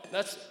know,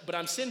 but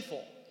I'm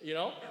sinful, you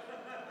know?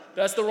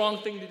 That's the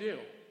wrong thing to do.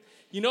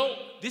 You know,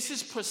 this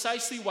is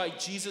precisely why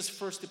Jesus'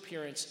 first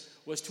appearance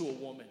was to a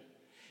woman.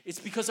 It's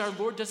because our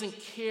Lord doesn't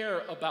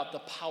care about the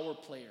power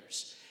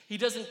players. He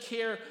doesn't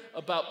care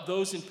about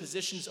those in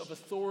positions of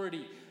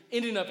authority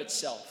in and of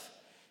itself.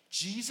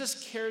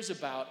 Jesus cares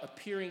about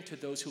appearing to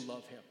those who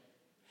love him.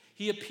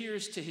 He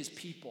appears to his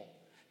people,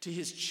 to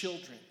his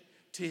children,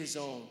 to his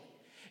own.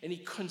 And he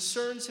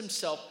concerns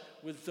himself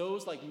with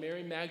those like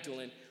Mary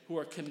Magdalene who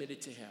are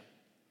committed to him.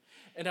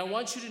 And I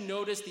want you to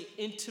notice the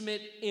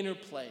intimate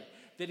interplay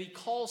that he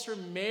calls her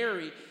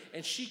Mary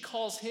and she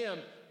calls him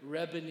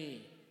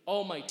Rabboni,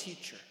 oh, my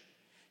teacher.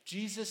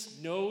 Jesus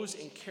knows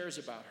and cares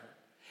about her.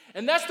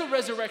 And that's the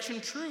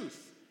resurrection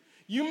truth.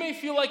 You may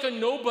feel like a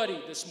nobody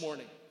this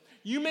morning.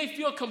 You may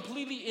feel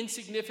completely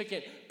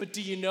insignificant, but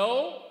do you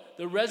know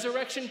the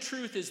resurrection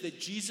truth is that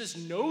Jesus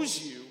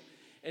knows you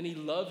and he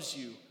loves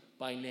you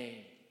by name.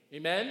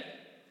 Amen?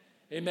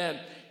 Amen.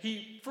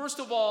 He, first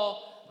of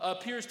all,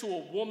 appears to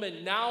a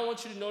woman. Now I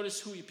want you to notice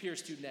who he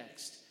appears to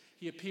next.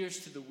 He appears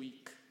to the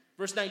weak.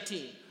 Verse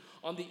 19,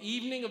 on the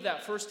evening of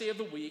that first day of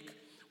the week,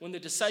 when the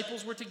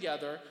disciples were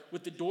together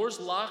with the doors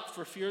locked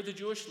for fear of the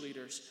Jewish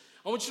leaders,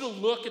 I want you to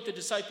look at the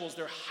disciples.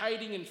 They're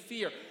hiding in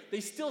fear. They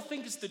still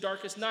think it's the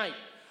darkest night.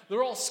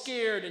 They're all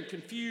scared and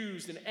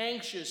confused and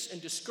anxious and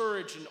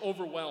discouraged and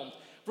overwhelmed.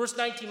 Verse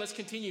 19, let's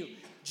continue.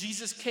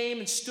 Jesus came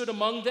and stood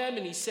among them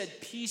and he said,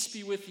 "Peace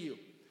be with you."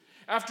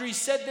 After he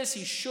said this,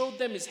 he showed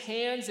them his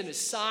hands and his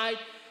side,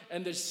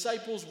 and the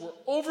disciples were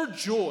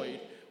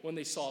overjoyed when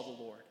they saw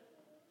the Lord.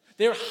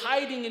 They're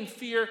hiding in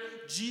fear.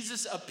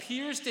 Jesus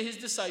appears to his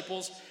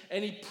disciples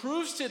and he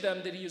proves to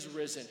them that he is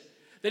risen,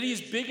 that he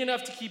is big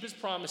enough to keep his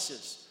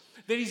promises,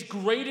 that he's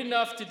great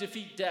enough to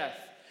defeat death,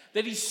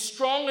 that he's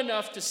strong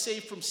enough to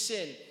save from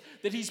sin,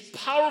 that he's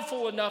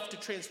powerful enough to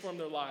transform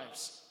their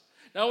lives.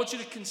 Now I want you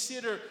to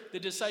consider the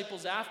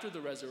disciples after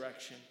the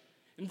resurrection.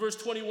 In verse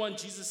 21,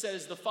 Jesus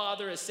says, "The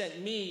Father has sent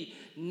me,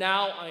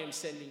 now I am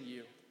sending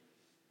you."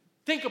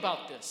 Think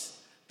about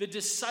this. The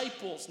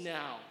disciples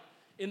now,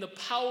 in the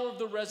power of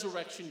the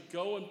resurrection,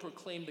 go and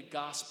proclaim the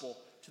gospel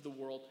to the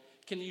world.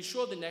 Can you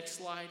show the next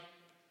slide?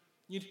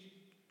 You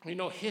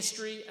know,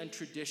 history and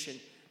tradition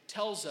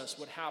tells us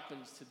what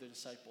happens to the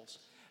disciples.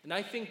 And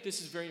I think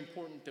this is very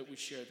important that we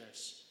share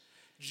this.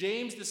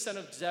 James, the son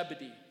of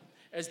Zebedee,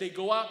 as they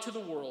go out to the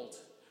world,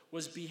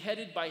 was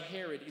beheaded by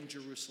Herod in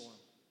Jerusalem.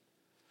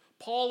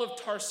 Paul of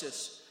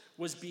Tarsus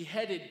was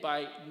beheaded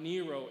by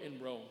Nero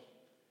in Rome.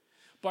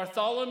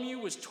 Bartholomew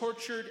was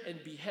tortured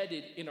and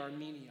beheaded in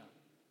Armenia.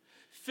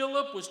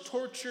 Philip was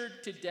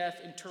tortured to death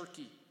in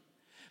Turkey.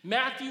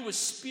 Matthew was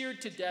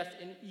speared to death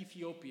in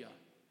Ethiopia.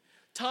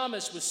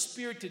 Thomas was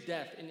speared to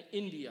death in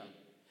India.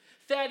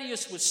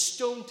 Thaddeus was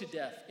stoned to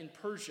death in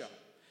Persia.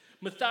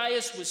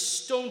 Matthias was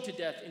stoned to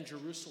death in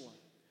Jerusalem.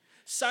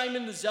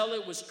 Simon the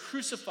Zealot was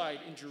crucified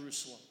in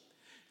Jerusalem.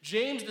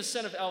 James, the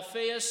son of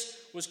Alphaeus,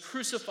 was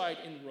crucified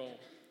in Rome.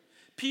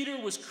 Peter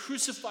was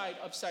crucified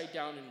upside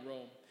down in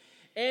Rome.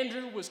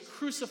 Andrew was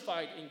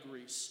crucified in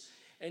Greece.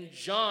 And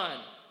John,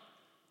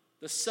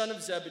 the son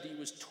of Zebedee,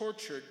 was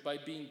tortured by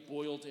being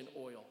boiled in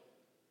oil.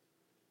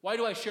 Why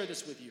do I share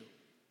this with you?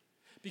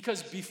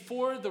 Because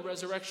before the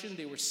resurrection,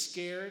 they were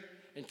scared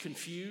and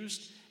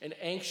confused and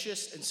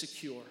anxious and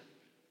secure.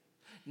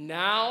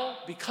 Now,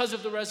 because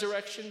of the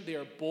resurrection, they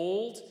are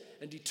bold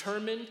and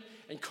determined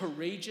and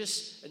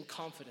courageous and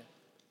confident.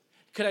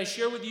 Can I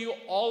share with you,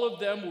 all of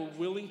them were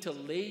willing to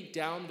lay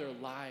down their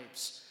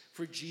lives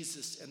for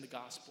Jesus and the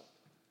gospel.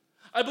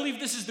 I believe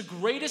this is the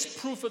greatest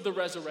proof of the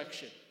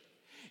resurrection.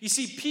 You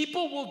see,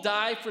 people will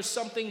die for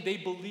something they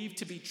believe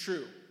to be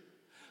true,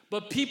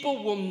 but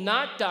people will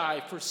not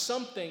die for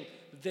something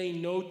they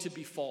know to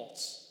be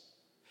false.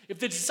 If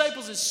the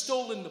disciples had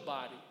stolen the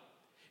body,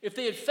 if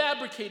they had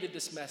fabricated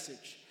this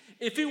message,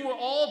 if it were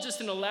all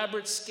just an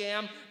elaborate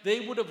scam,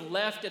 they would have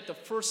left at the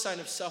first sign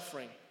of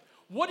suffering.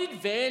 What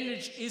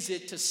advantage is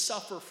it to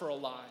suffer for a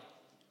lie?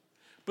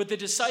 But the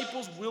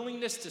disciples'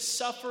 willingness to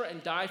suffer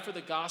and die for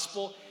the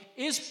gospel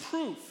is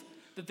proof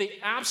that they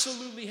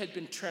absolutely had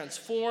been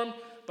transformed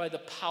by the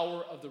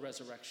power of the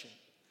resurrection.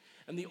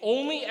 And the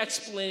only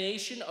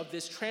explanation of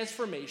this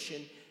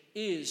transformation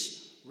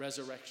is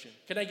resurrection.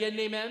 Can I get an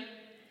amen?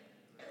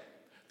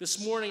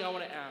 This morning I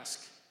want to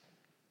ask,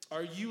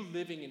 are you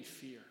living in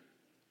fear?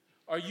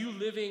 Are you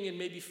living in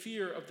maybe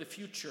fear of the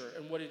future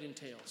and what it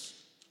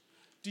entails?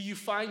 Do you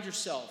find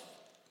yourself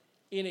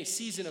in a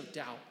season of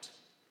doubt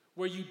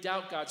where you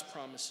doubt God's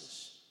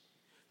promises?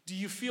 Do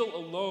you feel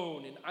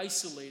alone and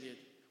isolated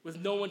with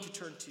no one to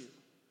turn to?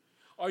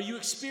 Are you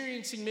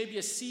experiencing maybe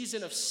a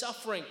season of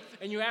suffering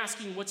and you're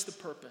asking, what's the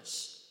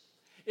purpose?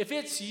 If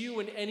it's you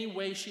in any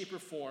way, shape, or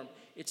form,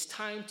 it's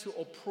time to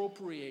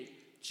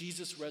appropriate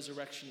Jesus'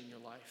 resurrection in your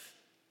life.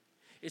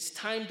 It's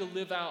time to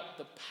live out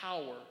the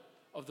power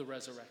of the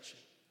resurrection.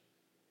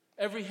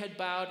 Every head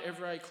bowed,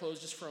 every eye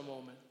closed, just for a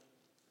moment.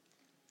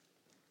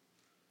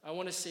 I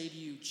want to say to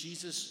you,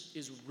 Jesus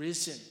is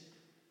risen.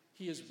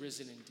 He is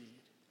risen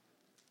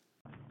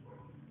indeed.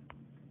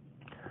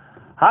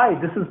 Hi,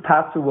 this is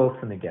Pastor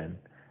Wilson again.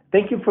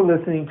 Thank you for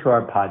listening to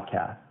our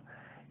podcast.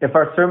 If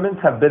our sermons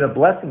have been a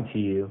blessing to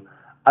you,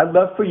 I'd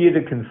love for you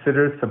to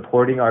consider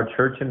supporting our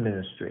church and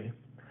ministry.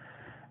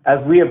 As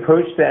we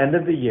approach the end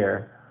of the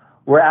year,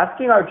 we're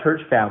asking our church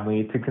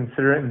family to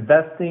consider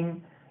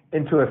investing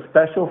into a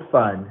special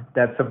fund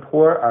that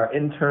support our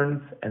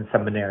interns and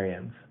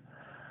seminarians.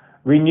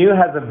 Renew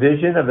has a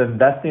vision of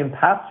investing in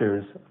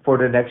pastors for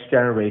the next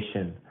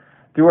generation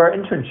through our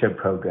internship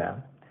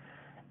program.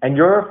 And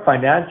your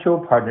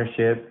financial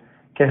partnership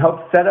can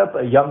help set up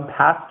a young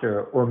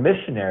pastor or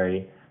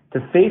missionary to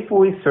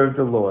faithfully serve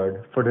the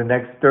Lord for the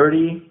next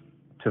 30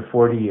 to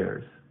 40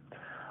 years.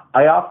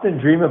 I often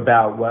dream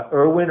about what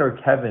Erwin or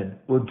Kevin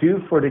will do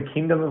for the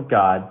kingdom of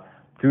God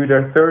through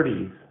their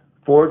 30s,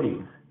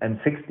 40s, and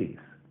 60s.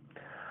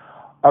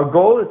 Our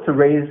goal is to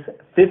raise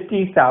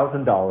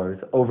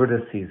 $50,000 over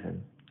the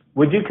season.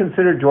 Would you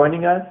consider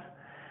joining us?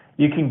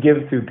 You can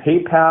give through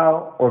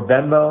PayPal or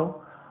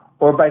Venmo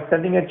or by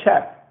sending a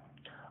check.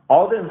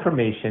 All the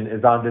information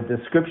is on the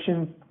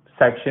description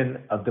section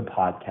of the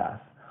podcast,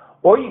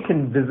 or you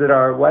can visit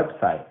our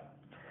website.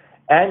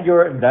 And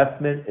your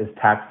investment is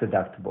tax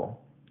deductible.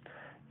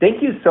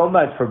 Thank you so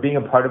much for being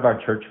a part of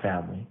our church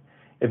family.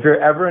 If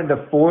you're ever in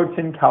the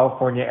Fullerton,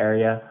 California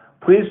area,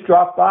 please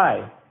drop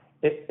by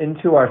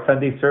into our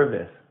Sunday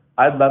service.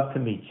 I'd love to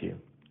meet you.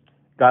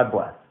 God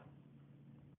bless.